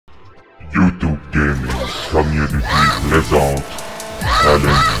Community présente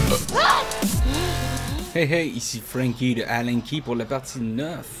Alankyy. Hey hey, ici Frankie de Alankyy pour la partie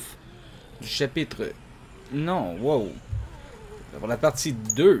 9 du chapitre... Non, wow. Pour la partie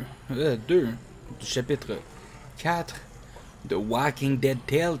 2 du chapitre 4 de Walking Dead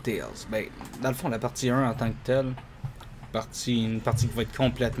Telltales. Ben, dans le fond, la partie 1 en tant que telle. Une partie qui va être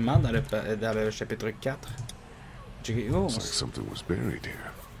complètement dans le chapitre 4. Oh, Looks like something was buried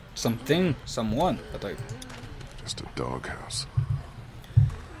here. something, someone, peut-être. Just a doghouse.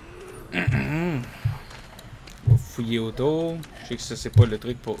 On va fouiller autour. Je sais que ça, c'est pas le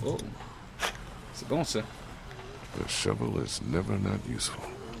truc pour... Oh! C'est bon, ça. The shovel is never not useful.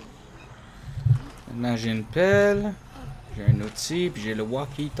 Maintenant, j'ai une pelle. J'ai un outil, puis j'ai le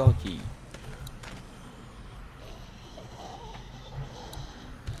walkie-talkie.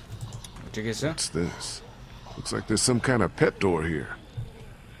 On va checker ça. What's this? Looks like there's some kind of pet door here.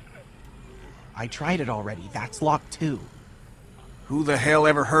 I tried it already. That's locked too. Who the hell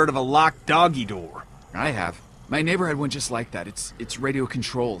ever heard of a locked doggy door? I have. My neighbor had one just like that. It's radio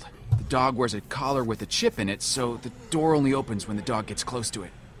controlled. The dog wears a collar with a chip in it, so the door only opens when the dog gets close to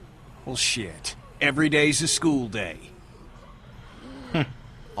it. Well, shit. Every day's a school day.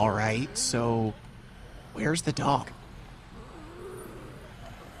 Alright, so... where's the dog?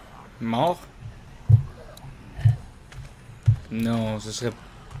 Mort? Non, ce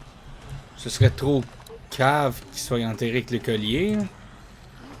serait trop cave qu'il soit enterré avec le collier.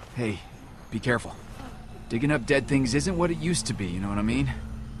 Hey, be careful. Digging up dead things isn't what it used to be, you know what I mean?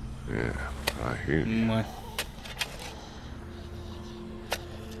 Yeah, I hear you. Ouais.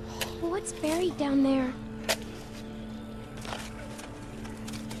 What's buried down there?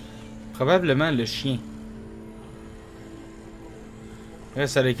 Probablement le chien.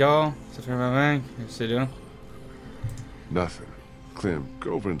 Reste à l'écart. Ça fait un moment que c'est là. Nothing. Clem,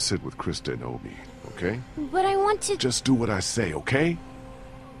 go over and sit with Krista and Obi, okay? But I want to... Just do what I say, okay?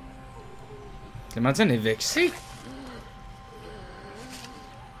 Clémentine est vexée.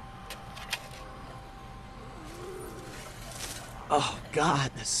 Oh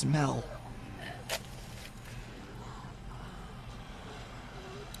god, the smell.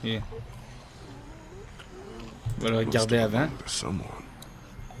 Yeah. On va le regarder avant. There's someone.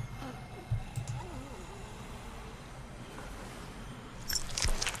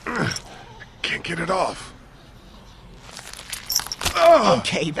 Can't get it off.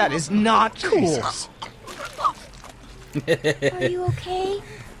 Okay, that is not cool. Jesus. Are you okay?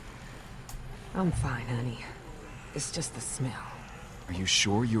 I'm fine, honey. It's just the smell. Are you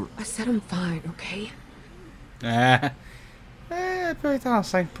sure you're... I said I'm fine, okay? Ah. Elle peut être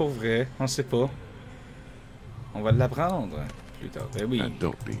enceinte pour vrai. On sait pas. On va l'apprendre plus tard. Ben oui. I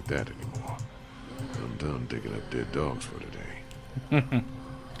don't need that anymore. I'm done digging up dead dogs for today.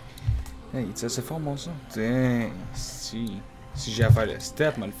 Hey, tu sais, c'est fort, mon ça. Tiens, si j'ai à faire le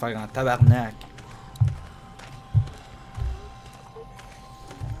step, je vais le faire en tabarnak.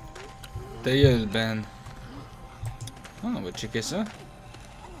 Ta gueule, Ben. Ah, on va checker ça.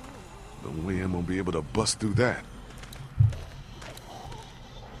 No way I'm gonna be able to bust through that.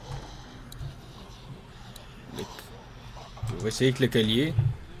 On va essayer avec le collier.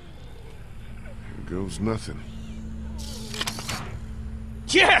 Here goes nothing.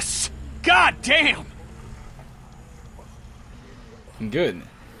 Yes! God damn! Good.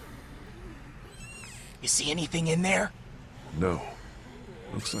 You see anything in there? No.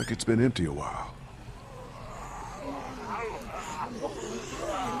 Looks like it's been empty a while.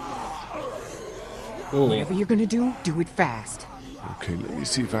 Oh. Whatever you're gonna do it fast. Okay, let me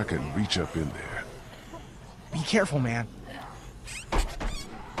see if I can reach up in there. Be careful, man.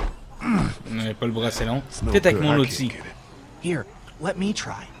 Pas le bras assez long. It's no Peut-être avec good, mon I outil. can't get it. Here, let me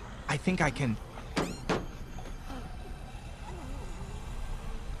try. I think I can...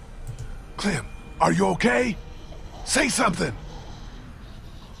 Clem, are you okay? Say something!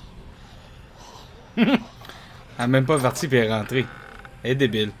 Elle a même pas parti puis elle est rentrée. Elle est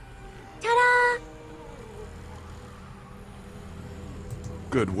débile. Ta-da!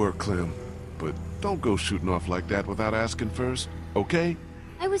 Good work, Clem. But don't go shooting off like that without asking first, okay?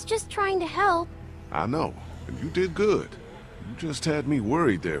 I was just trying to help. I know, and you did good. You just had me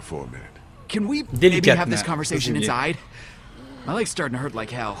worried there for a minute. Can we maybe have this Délicatement. conversation Vas-y, inside? My leg's starting to hurt like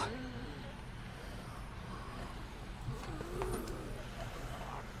hell.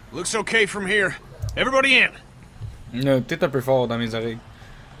 Looks okay from here. Everybody in. Peut-être un peu fort dans mes oreilles.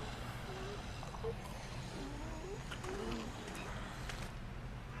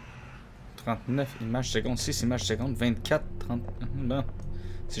 « 39 images secondes, 6 images secondes, 24, 30... Bon,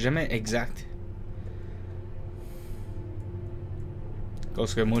 c'est jamais exact.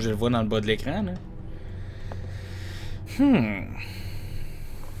 Parce que moi, je le vois dans le bas de l'écran, là.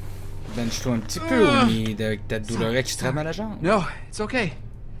 Benche-toi un petit peu, Omid, avec ta douleur extrême à la jambe. No, it's okay.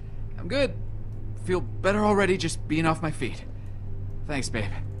 I'm good. Feel better already just being off my feet. Thanks,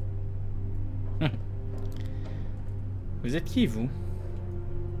 babe. Vous êtes qui, vous?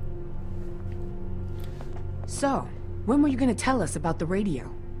 So, when were you gonna tell us about the radio?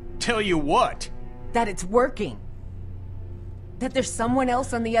 Tell you what? That it's working. That there's someone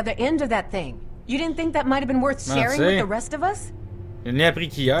else on the other end of that thing. You didn't think that might have been worth sharing with the rest of us? Je n'ai appris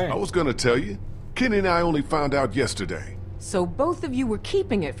qu'hier. I was gonna tell you. Kenny and I only found out yesterday. So both of you were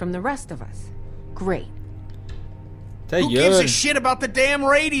keeping it from the rest of us. Great. Ta Who gives gueule. a shit about the damn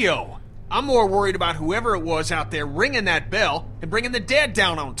radio? I'm more worried about whoever it was out there ringing that bell and bringing the dead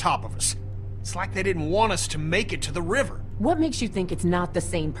down on top of us. It's like they didn't want us to make it to the river. What makes you think it's not the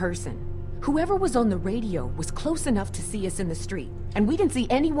same person? Whoever was on the radio was close enough to see us in the street, and we didn't see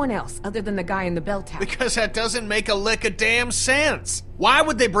anyone else other than the guy in the bell tower. Because that doesn't make a lick of damn sense. Why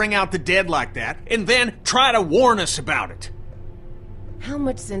would they bring out the dead like that and then try to warn us about it? How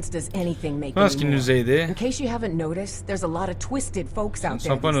much sense does anything make Je pense qu'ils anymore? nous aidaient. In case you haven't noticed, there's a lot of twisted folks out Ce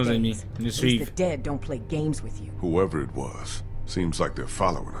there ne sont pas these nos days. amis. Ils nous At least suivent. the dead don't play games with you. Whoever it was, seems like they're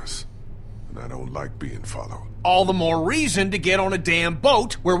following us. And I don't like being followed. All the more reason to get on a damn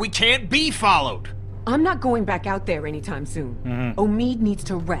boat where we can't be followed. I'm not going back out there anytime soon. Omid needs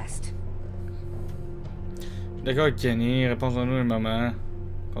to rest. D'accord, Kenny. Réponds-nous un moment.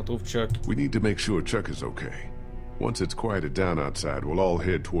 Qu'on trouve Chuck. We need to make sure Chuck is okay. Once it's quieted down outside, we'll all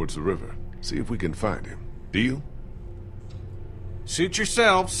head towards the river. See if we can find him. Deal? Suit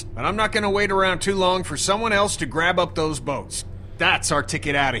yourselves, but I'm not gonna wait around too long for someone else to grab up those boats. That's our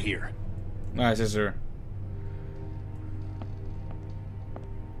ticket out of here. Ouais, c'est sûr.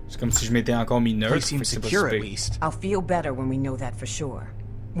 C'est comme si je m'étais encore mis neutre. Place fait que seems c'est pas secure si at pire. least. I'll feel better when we know that for sure.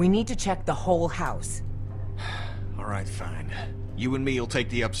 We need to check the whole house. All right, fine. You and me will take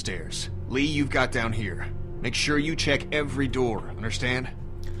the upstairs. Lee, you've got down here. Make sure you check every door, understand?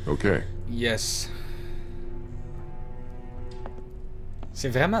 Okay. Yes. C'est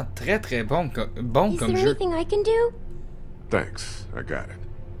vraiment très très bon, bon Is comme there jeu. anything I can do? Thanks. I got it.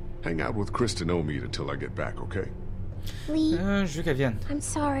 Hang out with Kristen Omid until I get back, okay? Lee, Je veux qu'elle vienne. I'm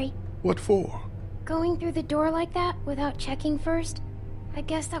sorry. What for? Going through the door like that without checking first? I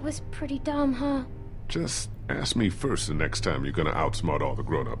guess that was pretty dumb, huh? Just ask me first the next time you're gonna outsmart all the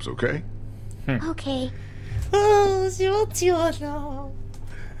grown-ups, okay? Okay. Oh, c'est gentil, non.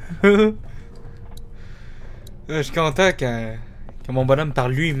 Je suis content que mon bonhomme par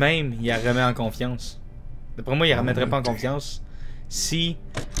lui-même, il la remet en confiance. D'après moi, il la remettrait pas en confiance si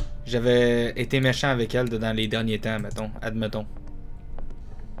j'avais été méchant avec elle dans les derniers temps, admettons.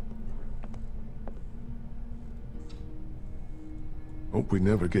 Hope we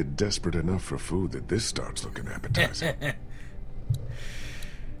never get desperate enough for food that this starts looking appetizing.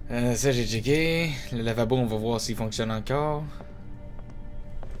 Ça, j'ai checké. Le lavabo, on va voir s'il fonctionne encore.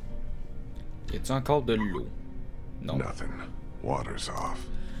 Y a-tu encore de l'eau? Non. Nothing. Water's off.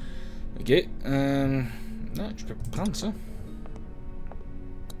 Ok. Non, je peux prendre ça.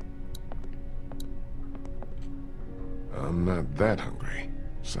 I'm not that hungry.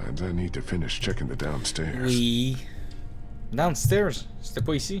 Besides, I need to finish checking the downstairs. Oui. Downstairs. C'était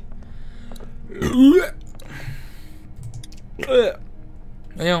pas ici.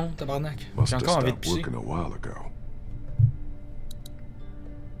 Voyons, tabarnak. Must J'ai have encore envie de stopped pisser. working a while ago.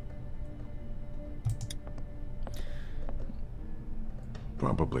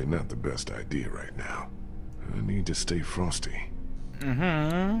 Probably not the best idea right now. I need to stay frosty.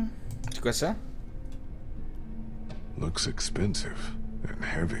 C'est quoi ça? Looks expensive and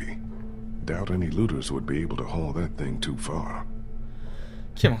heavy. Doubt any looters would be able to haul that thing too far.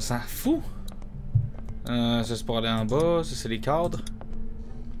 Ok, on s'en fout. Ça c'est pour aller en bas, ça c'est les cadres.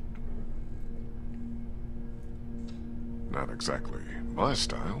 Not exactly my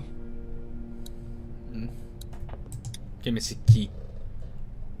style. Ok, mais c'est qui?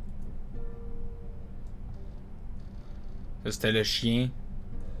 Ça c'était le chien.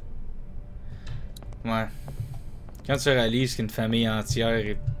 Ouais. Quand tu réalises qu'une famille entière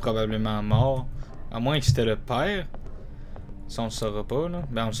est probablement morte, à moins que c'était le père, ça on le saura pas là.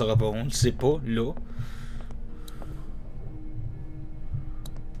 Ben on le saura pas, on le sait pas là.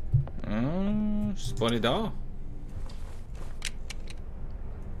 C'est pas les dehors.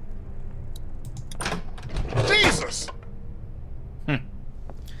 Jesus!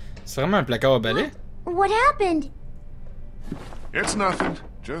 C'est vraiment un placard à balai? What happened? It's nothing.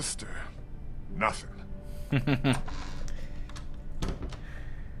 Just nothing.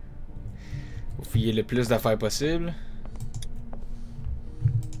 Faut fouiller le plus d'affaires possible.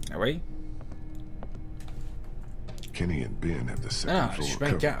 Ah oui? Kenny and Ben have the second Ah, je floor suis bien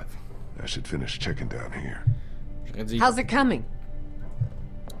covered. cave. I should finish checking down here. J'aurais dit, How's it coming?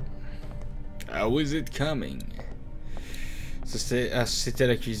 how is it coming? Ça c'était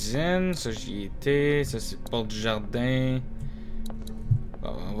la cuisine, ça j'y étais, ça c'est porte du jardin.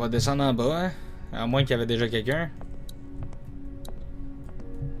 Bon, on va descendre en bas, hein? À moins qu'il y avait déjà quelqu'un.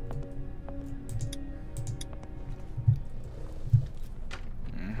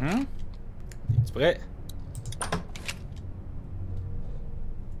 Es-tu prêt?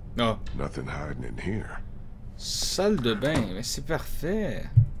 Non. Nothing hiding in here. Salle de bain, mais c'est parfait.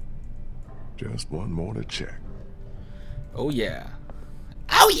 Just one more to check. Oh yeah.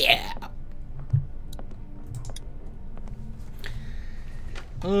 Oh yeah!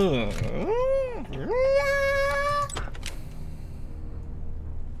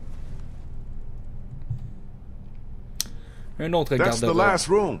 Un autre That's the garde-robe. last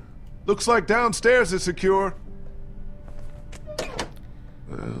room. Looks like downstairs is secure.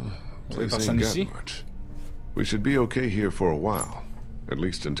 Well, place personne ain't ici? got much. We should be okay here for a while. At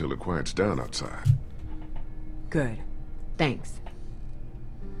least until it quiets down outside. Good. Thanks.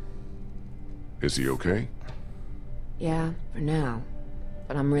 Is he okay? Yeah, for now.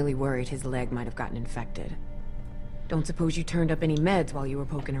 But I'm really worried his leg might have gotten infected. Don't suppose you turned up any meds while you were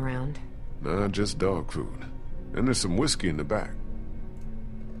poking around? Nah, just dog food. And there's some whiskey in the back.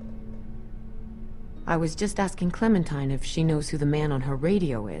 I was just asking Clementine if she knows who the man on her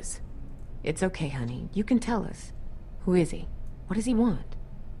radio is. It's okay, honey. You can tell us. Who is he? What does he want?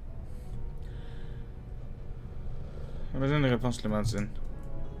 J'ai besoin de réponse, Clémentine.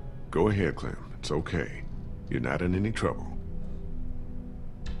 Go ahead, Clem. It's okay. You're not in any trouble.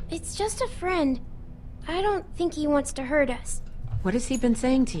 It's just a friend. I don't think he wants to hurt us. What has he been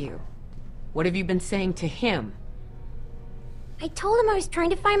saying to you? What have you been saying to him? I told him I was trying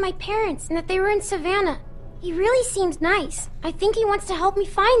to find my parents and that they were in Savannah. He really seems nice. I think he wants to help me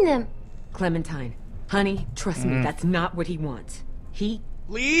find them. Clementine, honey, trust me, that's not what he wants.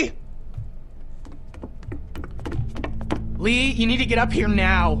 Lee? Lee, you need to get up here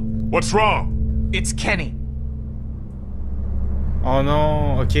now. What's wrong? It's Kenny. Oh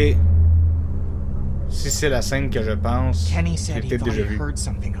non, ok. Si c'est la scène que je pense, Kenny j'ai said he peut-être thought he déjà vu. heard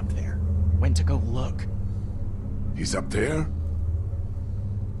something up there. Went to go look. He's up there?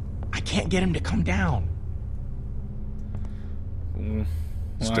 I can't get him to come down. Ouais.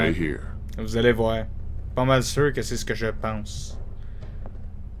 Stay here. Vous allez voir. Pas mal sûr que c'est ce que je pense.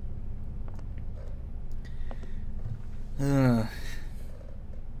 Ah.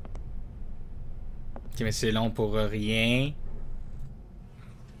 Ok, mais c'est long pour rien.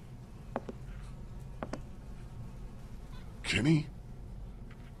 Kenny?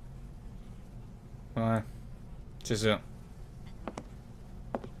 Ouais. C'est ça.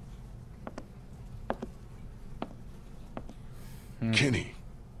 Kenny?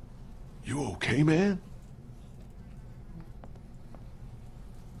 You okay, man?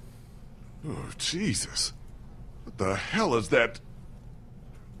 Oh, Jesus. What the hell is that?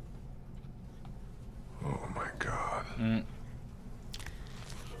 Oh, my God.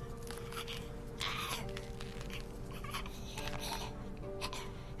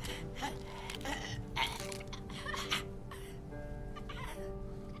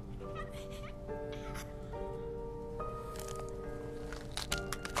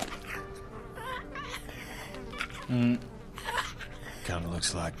 Kinda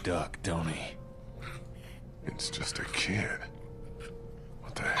looks like Duck, don't he? It's just a kid.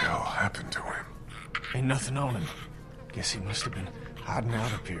 What the hell happened to him? Ain't nothing on him. Guess he must have been hiding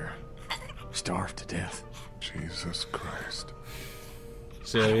out up here. Starved to death. Jesus Christ.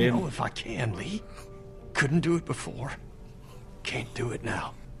 C'est I don't horrible. know if I can, Lee. Couldn't do it before. Can't do it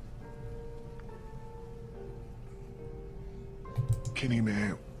now. Kenny,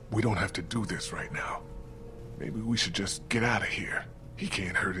 man, we don't have to do this right now. Maybe we should just get out of here. He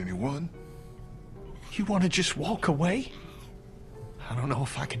can't hurt anyone. You want to just walk away? I don't know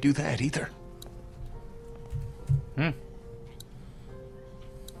if I can do that either.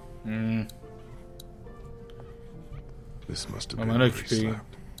 This must have I'm been where he occupé.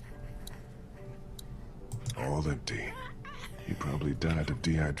 slept. All empty. He probably died of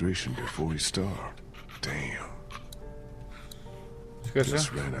dehydration before he starved. Damn. C'est quoi ça?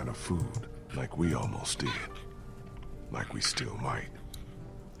 Just ran out of food, like we almost did. Like we still might.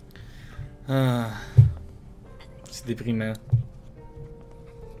 Ah. C'est déprimant.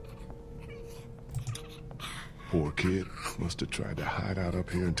 Poor kid must have tried to hide out up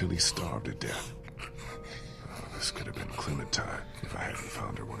here until he starved to death. Oh, this could have been Clementine if I hadn't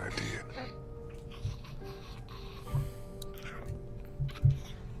found her when I did.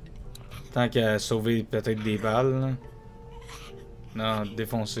 Tant qu'à sauver peut-être des balles. Là. Non,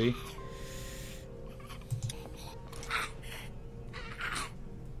 défoncer.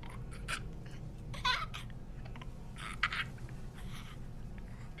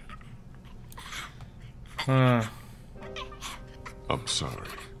 Ah. I'm sorry.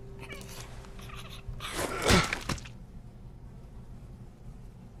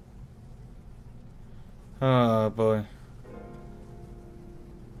 Ah, boy.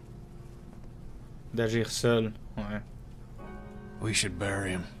 D'agir seul, ouais. We should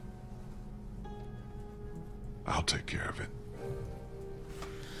bury him. I'll take care of it.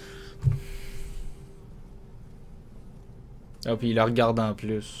 Ah, puis il la regarde en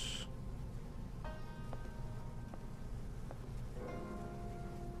plus.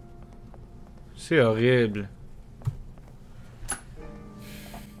 C'est horrible.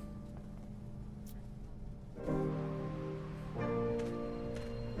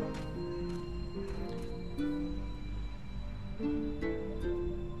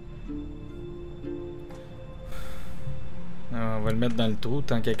 Ah, on va le mettre dans le trou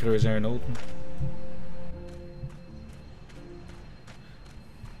tant qu'à creuser un autre.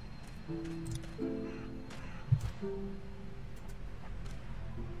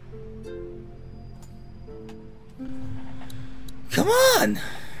 Come on!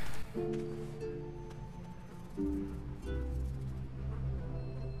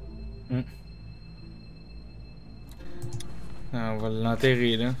 Ah, on va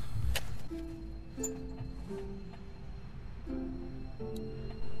l'enterrer là.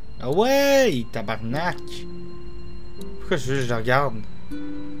 Ah ouais! Tabarnak! Pourquoi je le regarde?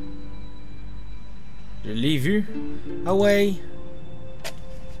 Je l'ai vu. Ah ouais!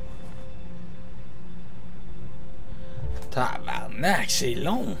 Tabarnak, c'est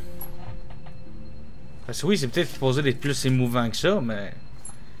long! Parce que oui, c'est peut-être supposé d'être plus émouvant que ça, mais...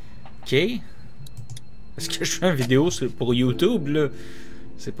 Ok. Est-ce que je fais une vidéo pour YouTube, là?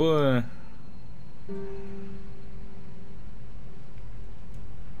 C'est pas...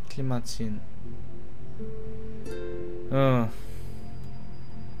 Clémentine. Ah.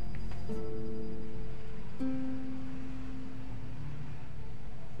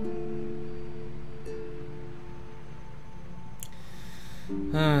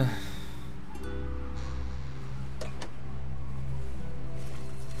 Ah.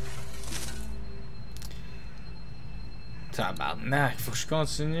 Tabarnak, faut que je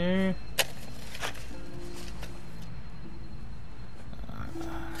continue.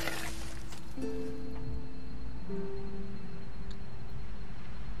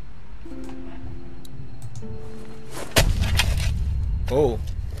 Oh.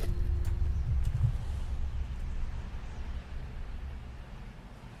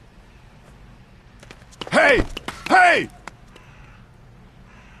 Hey! Hey!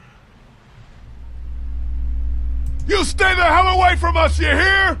 You stay the hell away from us, you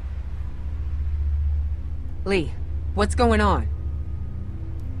hear? Lee, what's going on?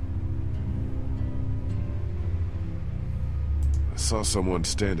 I saw someone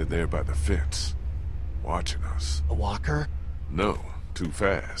standing there by the fence, watching us. A walker? No, too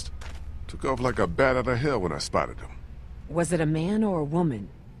fast. Took off like a bat out of hell when I spotted him. Was it a man or a woman?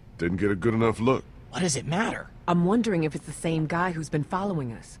 Didn't get a good enough look. What does it matter? I'm wondering if it's the same guy who's been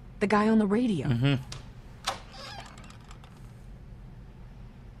following us. The guy on the radio. Mm-hmm.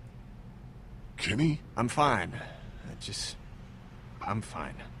 Kenny? I'm fine. I'm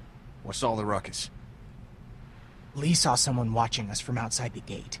fine. What's all the ruckus? Lee saw someone watching us from outside the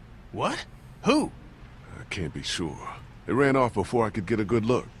gate. What? Who? I can't be sure. They ran off before I could get a good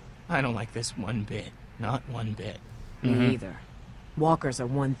look. I don't like this one bit. Not one bit. Me neither. Walkers are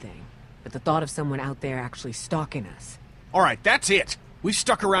one thing, but the thought of someone out there actually stalking us. Alright, that's it. We've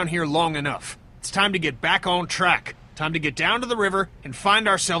stuck around here long enough. It's time to get back on track. Time to get down to the river and find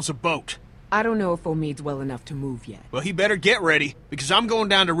ourselves a boat. I don't know if Omid's well enough to move yet. Well, he better get ready, because I'm going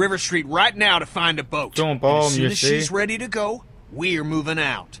down to River Street right now to find a boat. Don't And as soon as she's ready to go, we're moving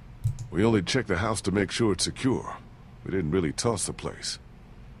out. We only checked the house to make sure it's secure. We didn't really toss the place.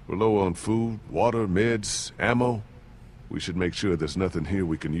 We're low on food, water, meds, ammo. We should make sure there's nothing here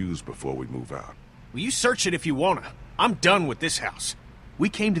we can use before we move out. Well, you search it if you wanna. I'm done with this house. We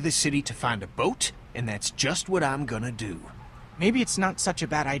came to this city to find a boat, and that's just what I'm gonna do. Maybe it's not such a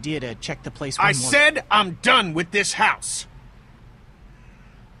bad idea to check the place one I more... said I'm done with this house!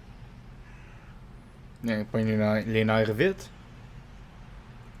 Pogne les nerfs vite.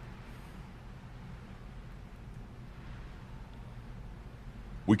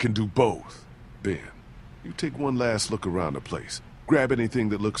 We can do both. Ben, you take one last look around the place. Grab anything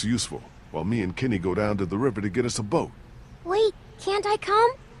that looks useful, while me and Kenny go down to the river to get us a boat. Wait, can't I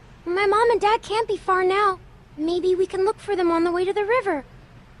come? My mom and dad can't be far now. Maybe we can look for them on the way to the river.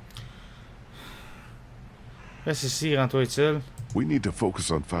 Reste ici, rends-toi utile. We need to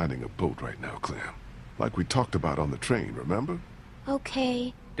focus on finding a boat right now, Clem. Like we talked about on the train, remember?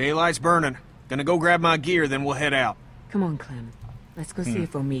 Okay. Daylight's burning. Gonna go grab my gear, then we'll head out. Come on, Clem. Let's go see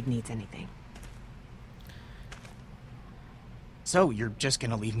if Omid needs anything. So, you're just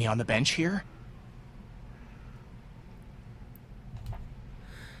gonna leave me on the bench here?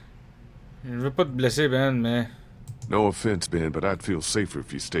 Je veux pas te blesser, Ben, mais... No offense, Ben, but I'd feel safer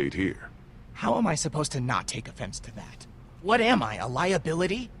if you stayed here. How am I supposed to not take offense to that? What am I, a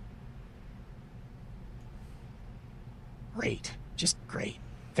liability? Great. Just great.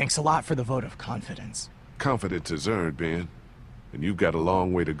 Thanks a lot for the vote of confidence. Confidence is earned, Ben. And you've got a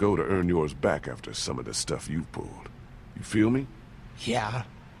long way to go to earn yours back after some of the stuff you've pulled. You feel me? Yeah.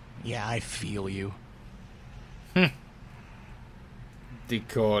 Yeah, I feel you.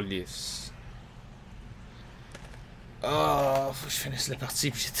 Décalisse. Oh, faut que je finisse la partie,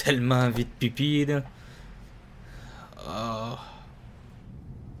 puis j'ai tellement envie de pipi, là. Oh.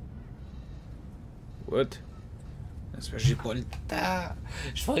 What? C'est parce que j'ai pas le temps.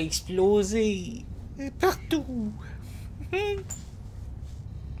 Je vais exploser. Partout.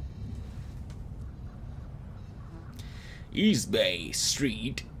 East Bay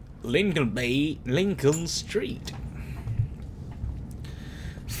Street. Lincoln Street.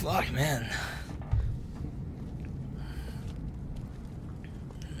 Fuck, man.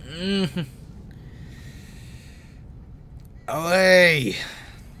 Ah ouais.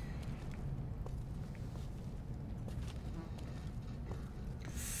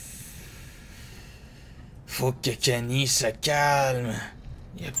 Faut que Kenny se calme.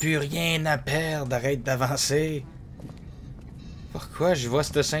 Y a plus rien à perdre. Arrête d'avancer. Pourquoi je vois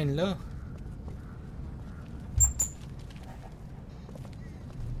cette scène-là?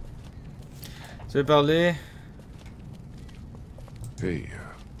 Tu veux parler? Hey,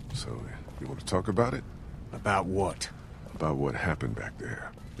 so you want to talk about it? About what? About what happened back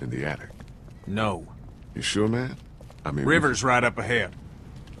there, in the attic. No. You sure, man? I mean... River's right up ahead.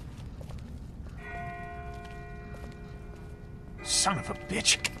 Son of a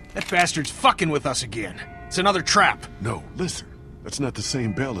bitch. That bastard's fucking with us again. It's another trap. No, listen. That's not the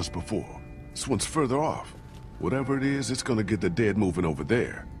same bell as before. This one's further off. Whatever it is, it's gonna get the dead moving over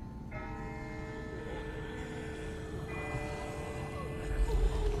there.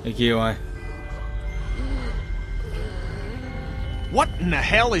 Ok, ouais. What in the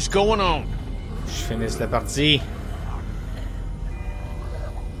hell is going on? Je finisse la partie.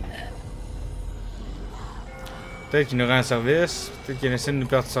 Peut-être qu'il nous rend service. Peut-être qu'il essaie de nous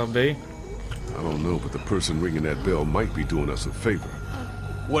perturber. I don't know, but the person ringing that bell might be doing us a favor.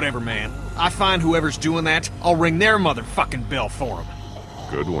 Whatever, man. I find whoever's doing that, I'll ring their motherfucking bell for them.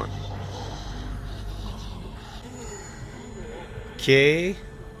 Good one. Ok.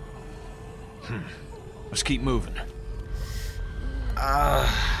 Let's keep moving. Ah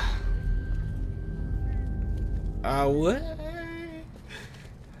ouais?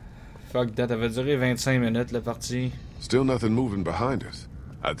 Fuck that, ça va durer 25 minutes la partie. Still nothing moving behind us.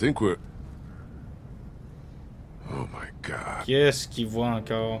 I think we're... Oh my god. Qu'est-ce qu'il voit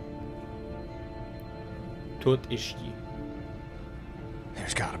encore? Tout est chié.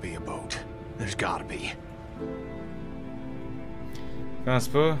 There's gotta be a boat. There's gotta be. Pense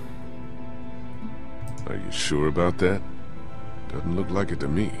pas. Are you sure about that? Doesn't look like it to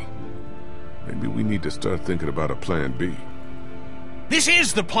me. Maybe we need to start thinking about a plan B. This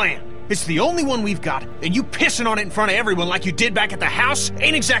is the plan! It's the only one we've got, and you pissing on it in front of everyone like you did back at the house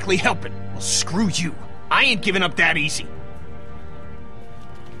ain't exactly helping. Well, screw you. I ain't giving up that easy.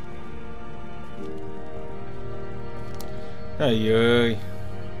 Aïe aïe.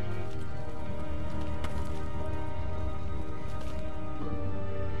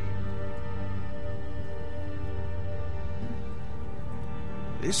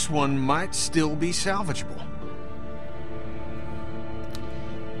 This one might still be salvageable.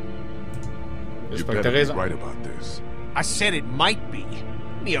 You J'espère que t'as better be raison. right about this. I said it might be.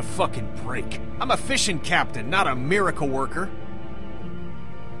 Give me a fucking break. I'm a fishing captain, not a miracle worker.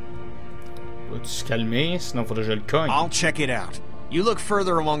 Vas-tu se calmer? Sinon faudrait que je le cogne. I'll check it out. You look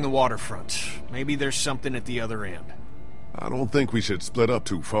further along the waterfront. Maybe there's something at the other end. I don't think we should split up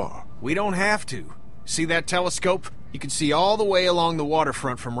too far. We don't have to. See that telescope? You can see all the way along the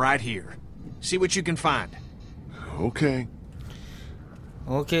waterfront from right here. See what you can find. Okay.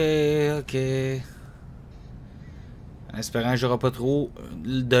 Ok. En espérant que j'aurai pas trop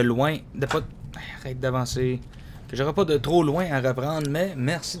de loin. Arrête d'avancer. Que j'aurai pas de trop loin à reprendre. Mais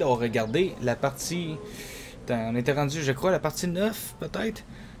merci d'avoir regardé la partie. On était rendu, je crois, à la partie 9, peut-être.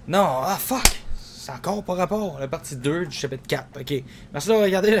 Non, ah fuck! C'est encore pas rapport. La partie 2 du chapitre 4. Ok. Merci d'avoir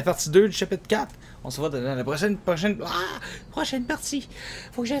regardé la partie 2 du chapitre 4. On se voit dans la prochaine partie.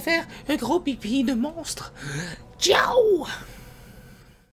 Faut que j'aille faire un gros pipi de monstre. Ciao!